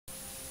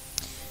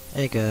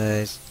Hey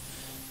guys,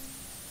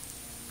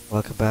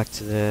 welcome back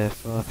to the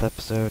 4th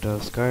episode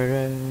of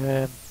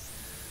Skyrim.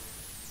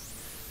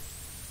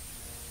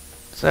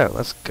 So,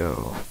 let's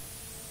go.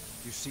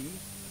 You see?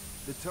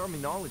 The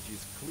terminology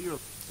is clear.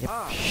 Yep.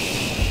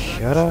 Shut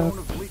Shut up.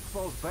 of Bleak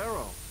Falls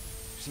Barrow.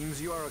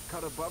 Seems you are a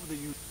cut above the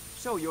usual.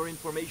 So your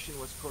information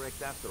was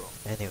correct after all.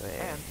 Anyway.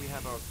 And we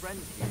have our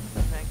friends here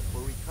to thank for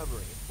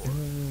recovering it for us.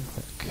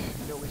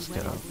 So Let's we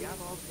get went on. to the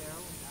Outlaws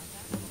Barrow and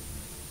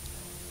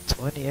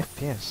got that. 20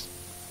 FPS.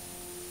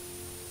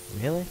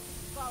 Really?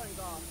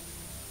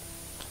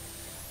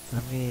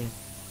 I mean,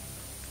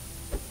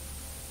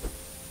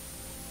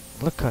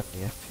 look at the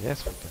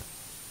FPS we got.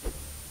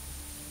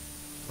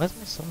 Where's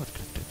my sword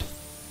connected?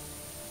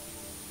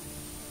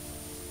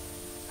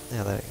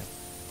 Yeah, there we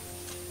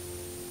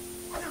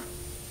go.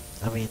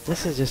 I mean,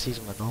 this is just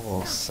using my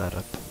normal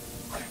setup.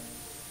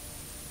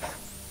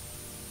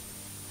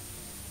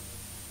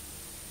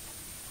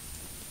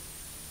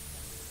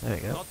 There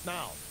we go. Not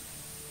now.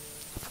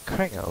 For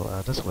crying out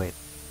loud, just wait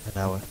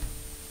an hour.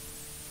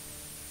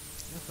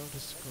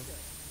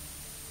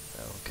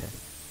 Oh, okay.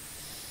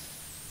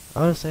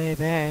 I'll say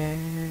back.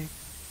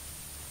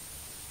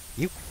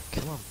 You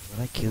kill him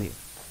when I kill you.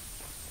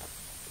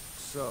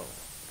 So,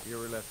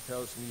 Irileth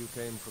tells me you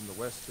came from the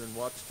Western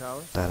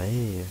Watchtower? That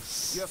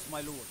is. Yes,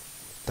 my lord.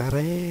 That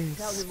is.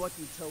 Tell him what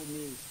you told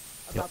me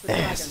Your about the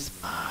ass dragon. is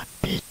mine,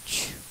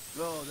 bitch.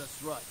 Oh,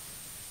 that's right.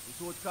 We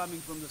saw it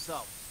coming from the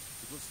south.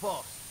 It was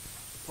false.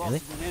 Really?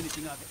 Falser than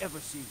anything I've ever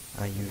seen.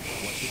 Are you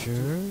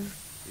sure?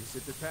 Is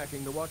it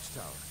attacking the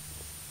Watchtower?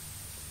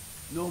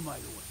 No, my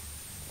lord.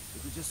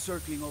 It was just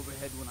circling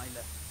overhead when I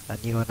left.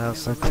 And you are now I never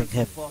circling ran so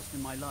him. fast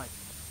in my life.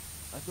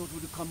 I thought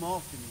it would come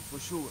after me for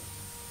sure.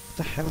 What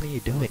the hell are you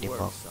doing, Good you work,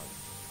 mom? son.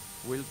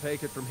 We'll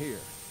take it from here.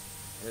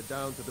 Head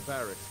down to the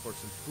barracks for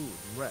some food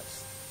and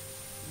rest.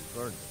 And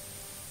burn them.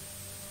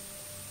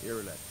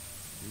 Irileth,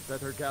 you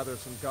better gather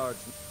some guards.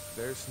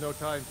 There's no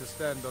time to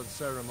stand on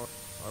ceremony.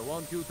 I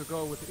want you to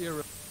go with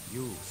Irileth.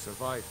 You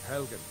survived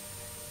Helgen.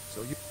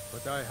 So you...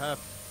 But I have...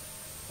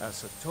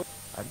 As a token...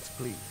 And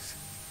please,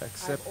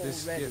 accept I've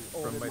this already gift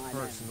from ordered my men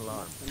personal to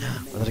army.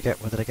 mark What did I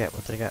get? What did I get?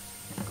 What did I get?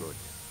 Good.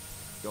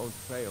 Don't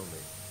fail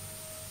me.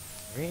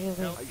 Really?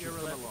 I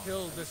should let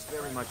kill this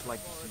Very much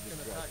like to see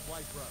this dragon.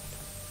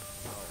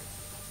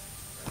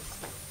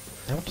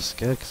 I'm just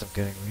scared because I'm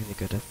getting really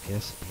good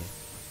FPS in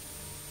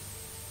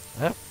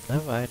here. Oh,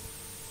 never mind.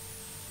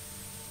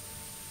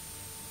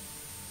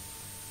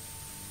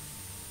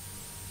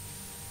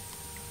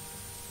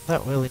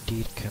 That will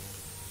indeed come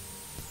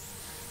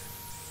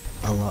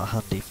a lot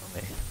handy for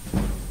me.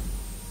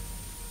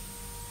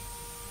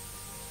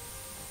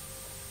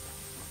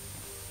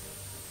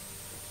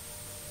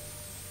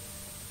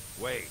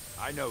 Wait,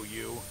 I know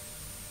you.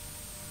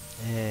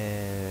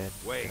 And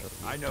Wait,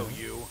 no, I know don't.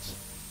 you.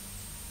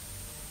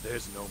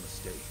 There's no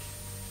mistake.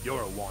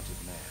 You're a wanted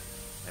man,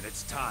 and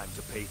it's time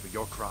to pay for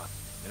your crime.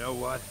 You know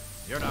what?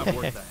 You're not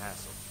worth the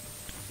hassle.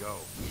 Go.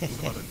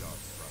 Some other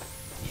dogs,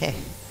 brother.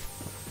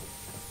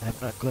 I'm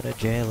not going to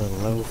jail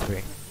in low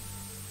 3.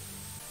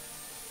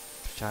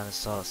 Trying to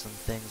sort some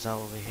things out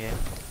over here.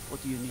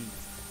 What do you need?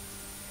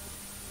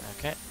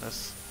 Okay,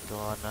 let's go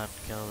on and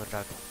kill the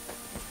dragon.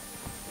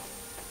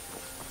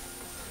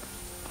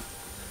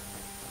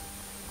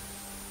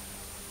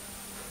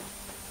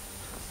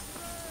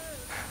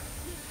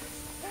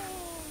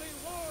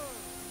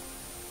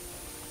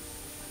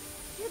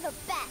 You're the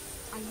best.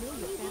 I know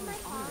your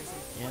family's honor is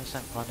in Yes,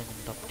 I'm planning on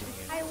adopting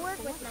you. I work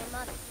with my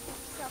mother.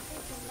 So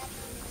thinking that's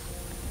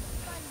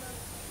fun mode.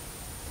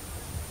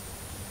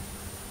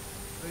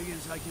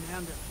 Brigands I can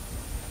handle.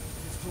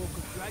 This talk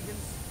of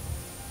dragons,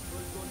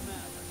 world gone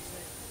mad, I'd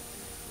say.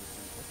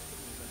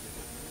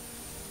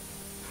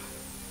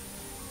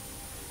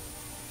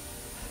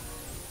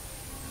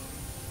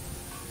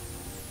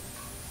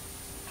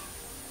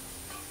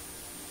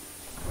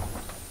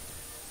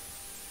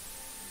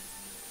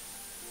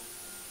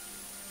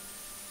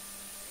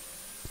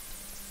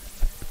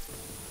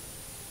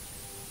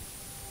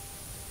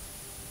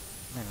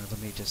 Hang on, let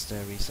me just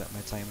reset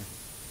my timer.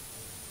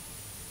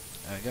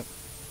 There we go.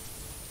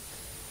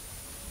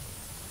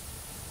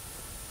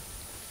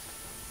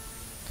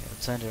 Okay,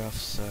 I'll turn it off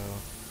so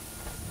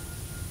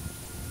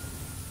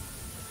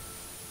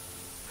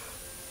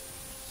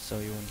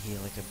you won't hear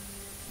like a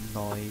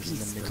noise in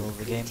the middle of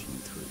the game.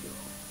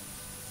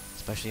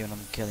 Especially when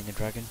I'm killing a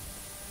dragon.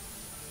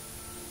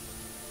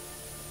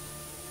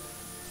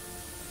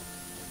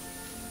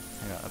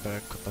 Hang on, I better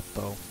equip a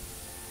bow.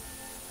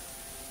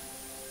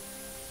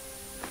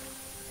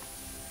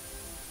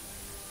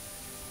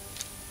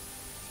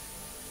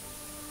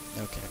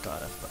 Okay, I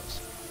got F bows.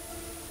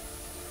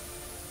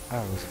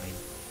 Arrows, I mean.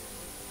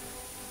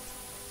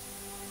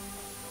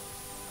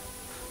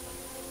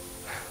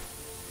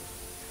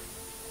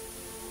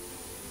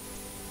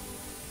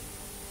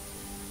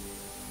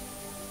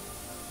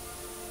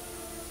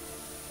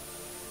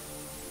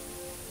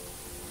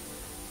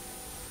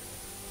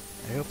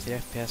 I hope the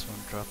FPS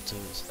won't drop to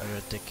a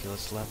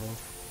ridiculous level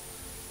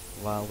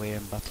while we're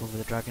in battle with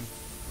the dragon.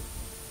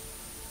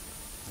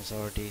 It's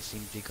already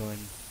seems to be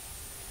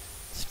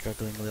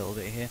struggling a little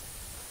bit here.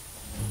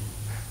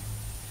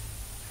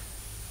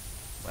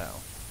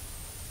 Well,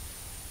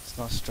 it's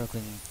not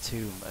struggling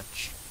too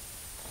much.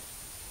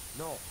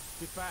 No,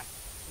 get back.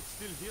 It's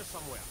still here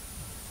somewhere.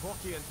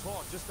 Rocky and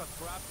Thor just got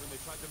grabbed when they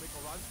tried to make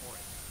a run for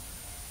it.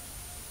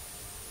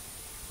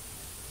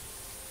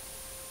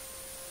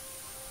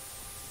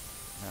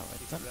 Now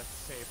we're If done. you let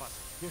save us,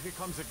 here he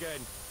comes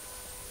again.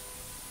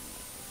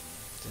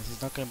 This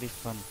is not going to be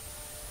fun.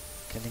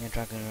 Killing a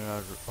dragon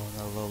on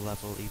a low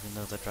level, even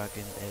though the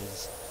dragon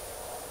is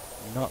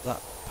not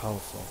that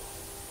powerful.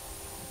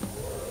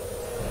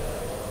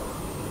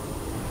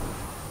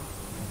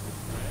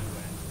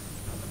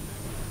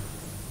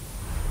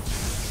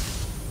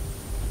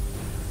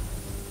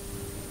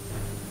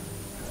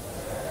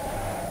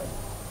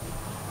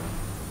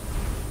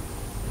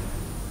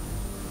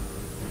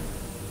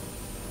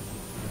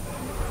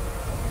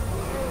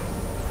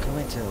 Go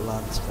into the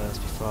lands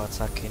first before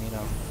attacking, you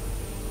know.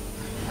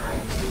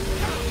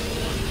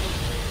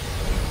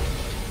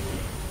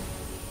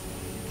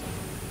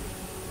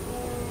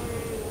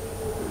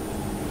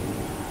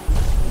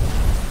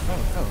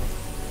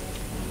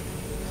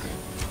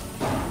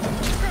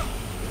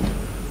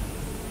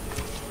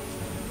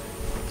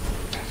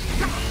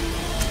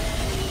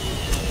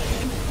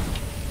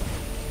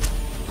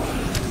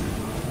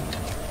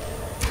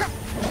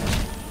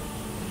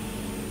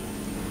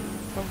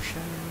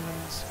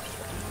 Potions.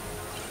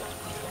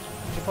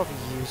 I should probably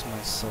use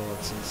my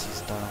sword since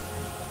he's down.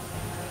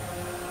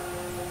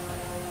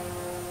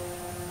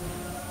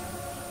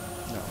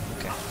 No,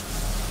 okay.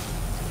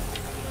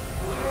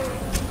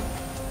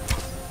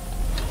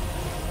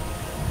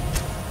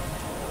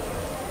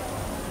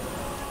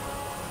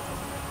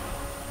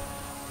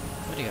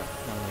 Where'd he go?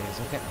 No, there he is,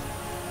 okay.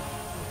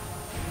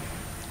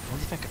 I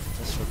wonder if I could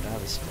first rub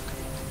down this fucker.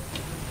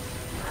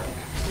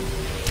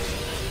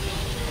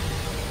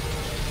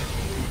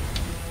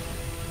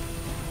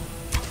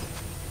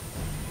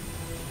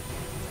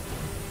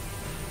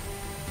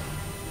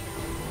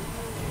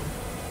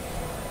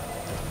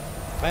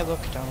 If I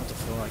look down at the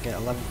floor, I get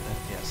 11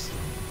 FPS.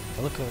 If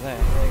I look over there,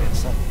 I get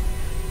 7.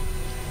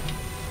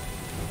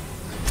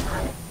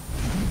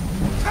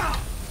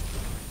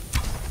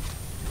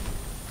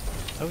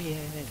 Oh yeah,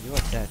 you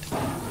are dead.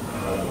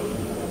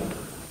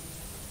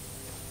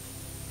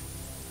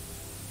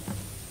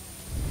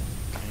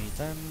 I need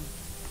them.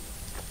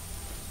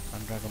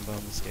 And Dragon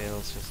Bone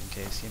scales, just in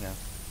case, you know.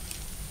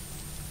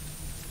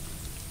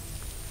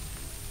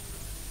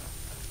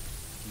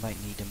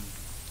 Might need them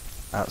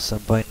at some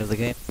point of the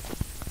game.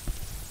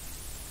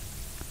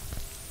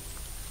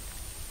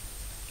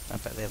 I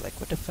bet they're like,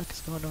 what the fuck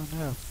is going on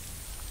now?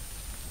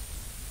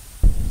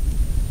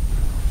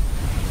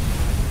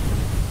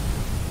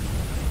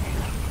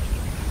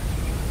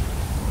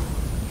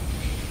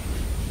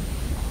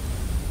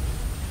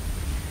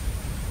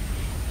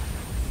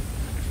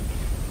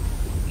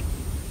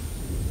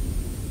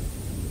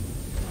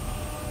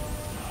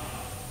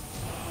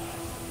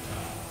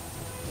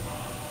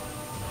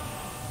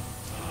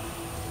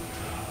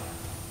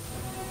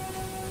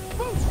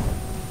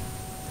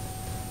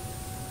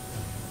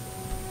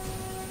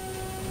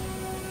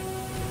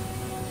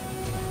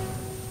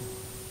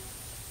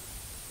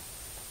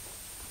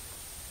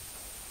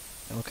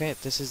 Okay,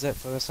 this is it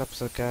for this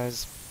episode,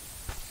 guys.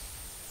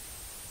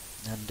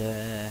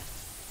 And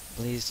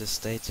please just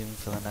stay tuned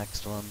for the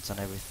next ones and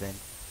everything.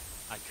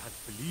 I can't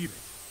believe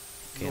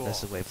it. Okay, You're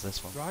let's wait for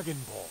this one.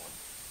 Dragonborn.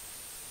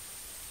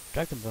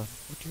 Dragonborn?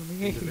 What do you In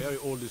mean? the very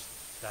oldest,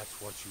 that's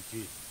what you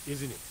did,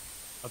 isn't it?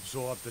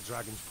 Absorb the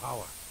dragon's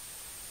power.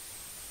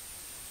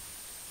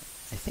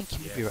 I think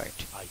you'd Yes, be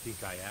right. I think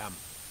I am.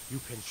 You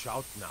can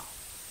shout now.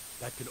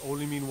 That can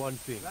only mean one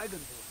thing.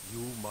 Dragonborn.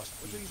 You must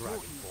be What are you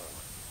talking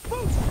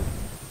Dragonborn.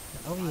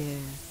 Oh yeah.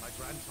 My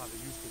grandfather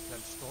used to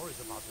tell stories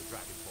about the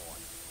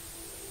Dragonborn.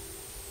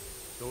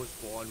 Those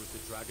born with the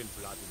dragon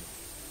blood in them.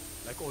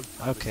 Like old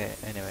timers Okay,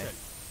 said. anyway.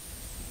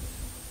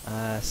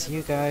 See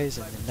you guys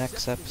in the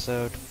next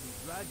episode.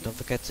 Don't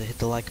forget to hit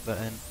the like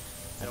button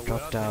and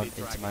drop down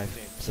into my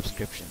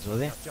subscriptions,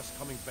 will you? Just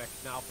coming back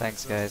now for the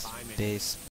Thanks first guys. time in Peace.